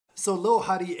So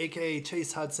LilHuddy, aka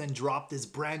Chase Hudson, dropped his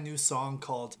brand new song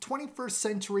called 21st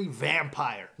Century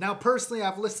Vampire. Now personally,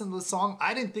 I've listened to the song.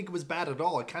 I didn't think it was bad at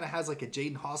all. It kind of has like a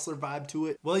Jaden Hossler vibe to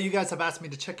it. Well, you guys have asked me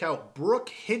to check out Brooke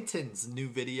Hinton's new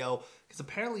video because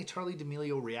apparently Charli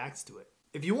D'Amelio reacts to it.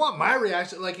 If you want my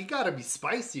reaction, like, it gotta be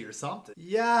spicy or something.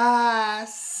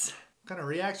 Yes! What kind of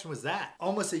reaction was that?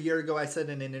 Almost a year ago, I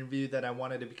said in an interview that I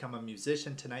wanted to become a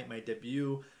musician. Tonight, my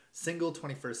debut single,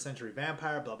 21st Century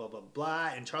Vampire, blah, blah, blah,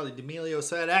 blah. And Charli D'Amelio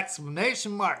said,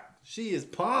 exclamation mark. She is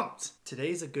pumped.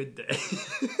 Today's a good day.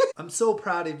 I'm so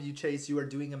proud of you, Chase. You are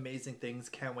doing amazing things.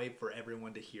 Can't wait for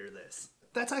everyone to hear this.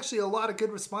 That's actually a lot of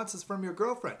good responses from your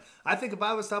girlfriend. I think if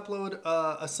I was to upload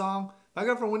a song, my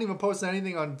girlfriend wouldn't even post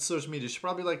anything on social media. She'd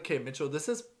probably be like, okay, Mitchell, this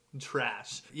is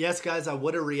trash. Yes, guys, I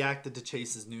would have reacted to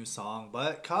Chase's new song,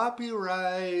 but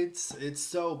copyrights, it's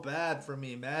so bad for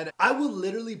me, man. I will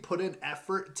literally put an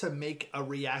effort to make a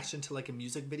reaction to like a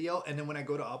music video, and then when I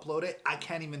go to upload it, I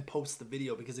can't even post the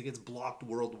video because it gets blocked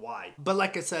worldwide. But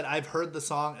like I said, I've heard the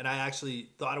song and I actually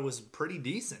thought it was pretty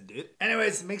decent, dude.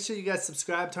 Anyways, make sure you guys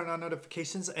subscribe, turn on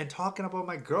notifications, and talking about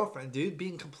my girlfriend, dude,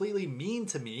 being completely mean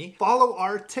to me, follow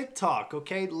our TikTok,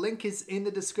 okay? Link is in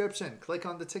the description. Click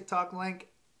on the TikTok link.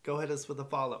 Go hit us with a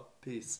follow. Peace.